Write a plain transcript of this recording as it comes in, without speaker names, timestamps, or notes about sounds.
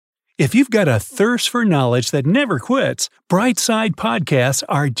If you've got a thirst for knowledge that never quits, Brightside Podcasts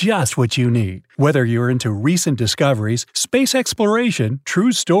are just what you need. Whether you're into recent discoveries, space exploration,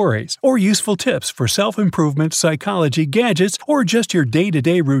 true stories, or useful tips for self-improvement, psychology, gadgets, or just your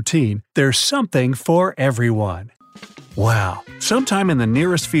day-to-day routine, there's something for everyone. Wow, sometime in the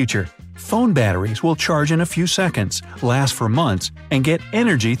nearest future, phone batteries will charge in a few seconds, last for months, and get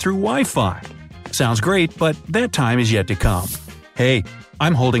energy through Wi-Fi. Sounds great, but that time is yet to come. Hey,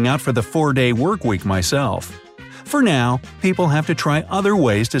 I'm holding out for the 4-day work week myself. For now, people have to try other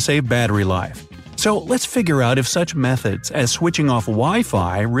ways to save battery life. So let's figure out if such methods as switching off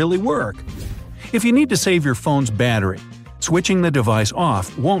Wi-Fi really work. If you need to save your phone's battery, switching the device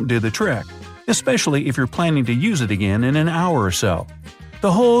off won't do the trick, especially if you're planning to use it again in an hour or so.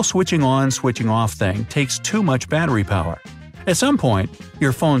 The whole switching on, switching off thing takes too much battery power. At some point,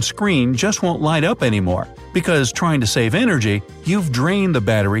 your phone's screen just won't light up anymore, because trying to save energy, you've drained the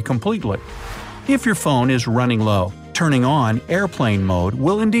battery completely. If your phone is running low, turning on airplane mode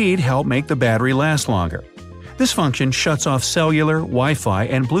will indeed help make the battery last longer. This function shuts off cellular, Wi-Fi,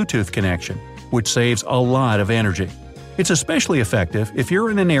 and Bluetooth connection, which saves a lot of energy. It's especially effective if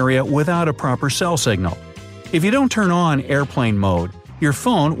you're in an area without a proper cell signal. If you don't turn on airplane mode, your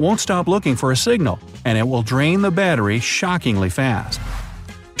phone won't stop looking for a signal, and it will drain the battery shockingly fast.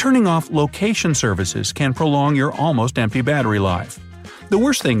 Turning off location services can prolong your almost empty battery life. The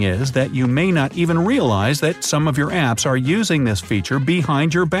worst thing is that you may not even realize that some of your apps are using this feature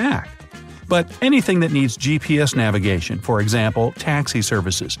behind your back. But anything that needs GPS navigation, for example, taxi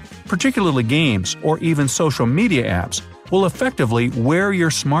services, particularly games or even social media apps, will effectively wear your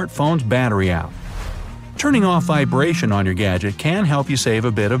smartphone's battery out. Turning off vibration on your gadget can help you save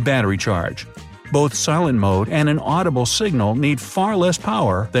a bit of battery charge. Both silent mode and an audible signal need far less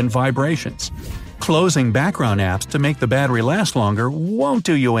power than vibrations. Closing background apps to make the battery last longer won't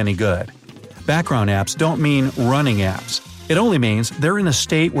do you any good. Background apps don't mean running apps. It only means they're in a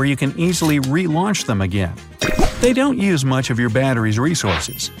state where you can easily relaunch them again. They don't use much of your battery's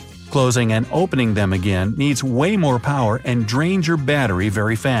resources. Closing and opening them again needs way more power and drains your battery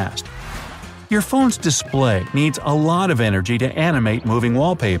very fast. Your phone's display needs a lot of energy to animate moving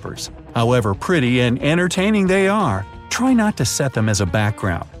wallpapers. However pretty and entertaining they are, try not to set them as a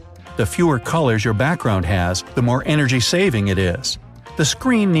background. The fewer colors your background has, the more energy-saving it is. The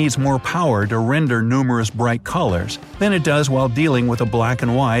screen needs more power to render numerous bright colors than it does while dealing with a black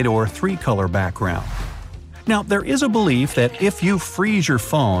and white or 3-color background. Now, there is a belief that if you freeze your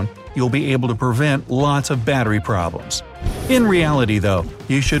phone, you'll be able to prevent lots of battery problems. In reality, though,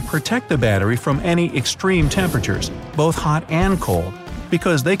 you should protect the battery from any extreme temperatures, both hot and cold,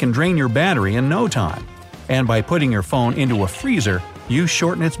 because they can drain your battery in no time. And by putting your phone into a freezer, you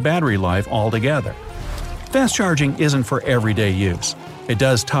shorten its battery life altogether. Fast charging isn't for everyday use. It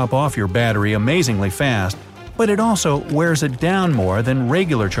does top off your battery amazingly fast, but it also wears it down more than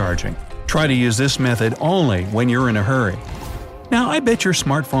regular charging. Try to use this method only when you're in a hurry. Now, I bet your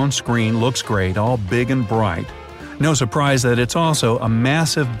smartphone screen looks great, all big and bright. No surprise that it's also a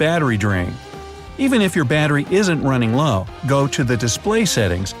massive battery drain. Even if your battery isn't running low, go to the display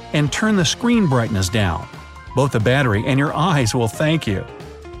settings and turn the screen brightness down. Both the battery and your eyes will thank you.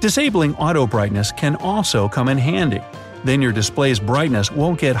 Disabling auto brightness can also come in handy. Then your display's brightness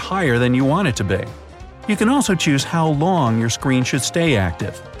won't get higher than you want it to be. You can also choose how long your screen should stay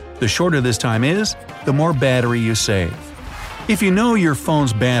active. The shorter this time is, the more battery you save. If you know your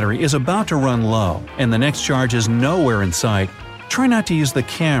phone's battery is about to run low and the next charge is nowhere in sight, try not to use the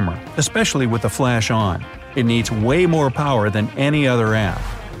camera, especially with the flash on. It needs way more power than any other app.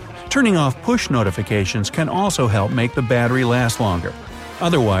 Turning off push notifications can also help make the battery last longer.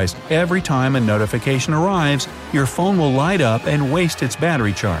 Otherwise, every time a notification arrives, your phone will light up and waste its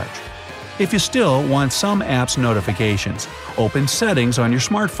battery charge. If you still want some apps' notifications, open Settings on your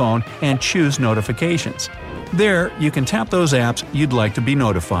smartphone and choose Notifications. There, you can tap those apps you'd like to be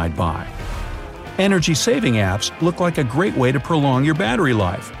notified by. Energy-saving apps look like a great way to prolong your battery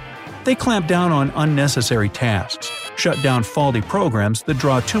life. They clamp down on unnecessary tasks, shut down faulty programs that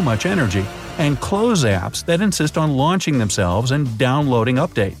draw too much energy, and close apps that insist on launching themselves and downloading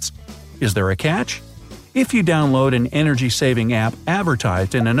updates. Is there a catch? If you download an energy-saving app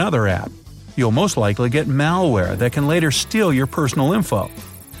advertised in another app, you'll most likely get malware that can later steal your personal info.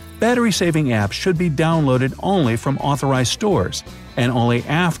 Battery-saving apps should be downloaded only from authorized stores, and only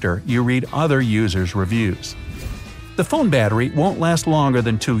after you read other users' reviews. The phone battery won't last longer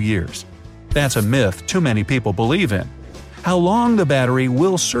than 2 years. That's a myth too many people believe in. How long the battery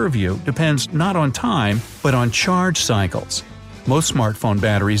will serve you depends not on time, but on charge cycles. Most smartphone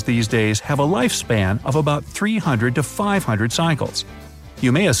batteries these days have a lifespan of about 300 to 500 cycles.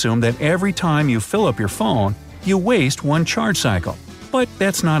 You may assume that every time you fill up your phone, you waste one charge cycle, but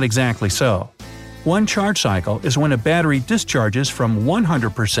that's not exactly so. One charge cycle is when a battery discharges from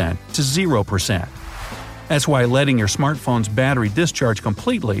 100% to 0%. That's why letting your smartphone's battery discharge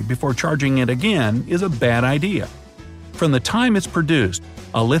completely before charging it again is a bad idea. From the time it's produced,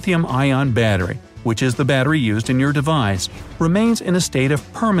 a lithium-ion battery, which is the battery used in your device, remains in a state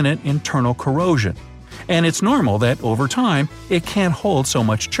of permanent internal corrosion, and it's normal that over time it can't hold so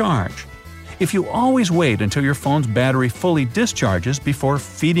much charge. If you always wait until your phone's battery fully discharges before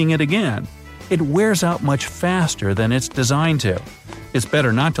feeding it again, it wears out much faster than it's designed to. It's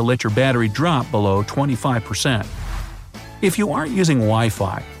better not to let your battery drop below 25%. If you aren't using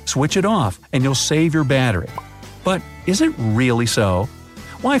Wi-Fi, switch it off and you'll save your battery. But is it really so?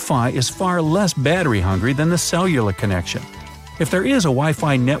 Wi-Fi is far less battery hungry than the cellular connection. If there is a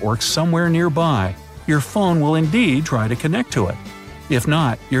Wi-Fi network somewhere nearby, your phone will indeed try to connect to it. If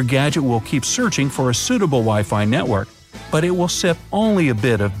not, your gadget will keep searching for a suitable Wi-Fi network, but it will sip only a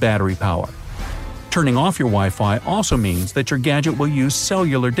bit of battery power. Turning off your Wi-Fi also means that your gadget will use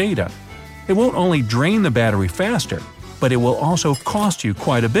cellular data. It won't only drain the battery faster, but it will also cost you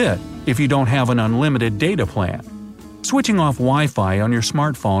quite a bit if you don't have an unlimited data plan. Switching off Wi-Fi on your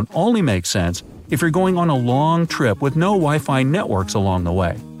smartphone only makes sense if you're going on a long trip with no Wi-Fi networks along the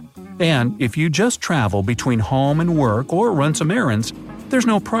way. And if you just travel between home and work or run some errands, there's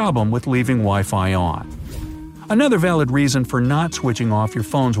no problem with leaving Wi-Fi on. Another valid reason for not switching off your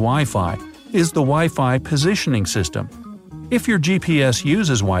phone's Wi-Fi is the Wi-Fi positioning system. If your GPS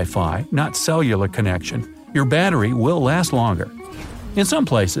uses Wi-Fi, not cellular connection, your battery will last longer. In some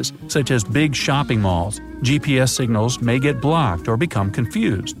places, such as big shopping malls, GPS signals may get blocked or become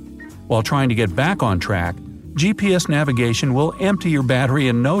confused. While trying to get back on track, GPS navigation will empty your battery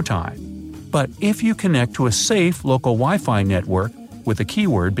in no time. But if you connect to a safe local Wi-Fi network, with the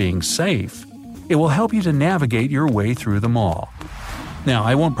keyword being safe, it will help you to navigate your way through the mall. Now,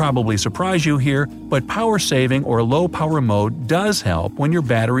 I won't probably surprise you here, but power saving or low power mode does help when your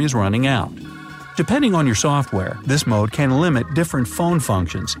battery is running out. Depending on your software, this mode can limit different phone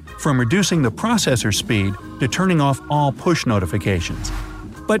functions, from reducing the processor speed to turning off all push notifications.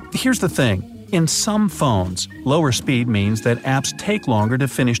 But here's the thing, in some phones, lower speed means that apps take longer to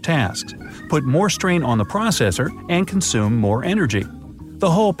finish tasks, put more strain on the processor, and consume more energy. The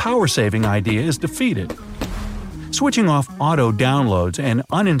whole power-saving idea is defeated. Switching off auto downloads and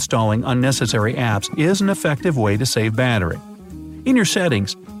uninstalling unnecessary apps is an effective way to save battery. In your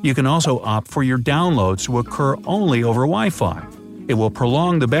settings, you can also opt for your downloads to occur only over Wi-Fi. It will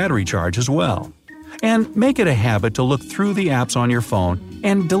prolong the battery charge as well. And make it a habit to look through the apps on your phone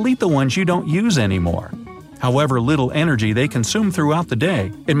and delete the ones you don't use anymore. However little energy they consume throughout the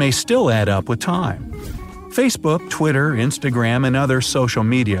day, it may still add up with time. Facebook, Twitter, Instagram, and other social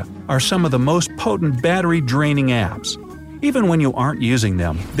media are some of the most potent battery-draining apps. Even when you aren't using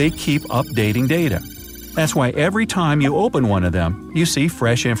them, they keep updating data. That's why every time you open one of them, you see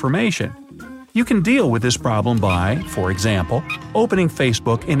fresh information. You can deal with this problem by, for example, opening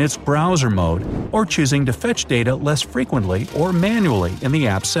Facebook in its browser mode or choosing to fetch data less frequently or manually in the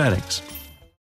app settings.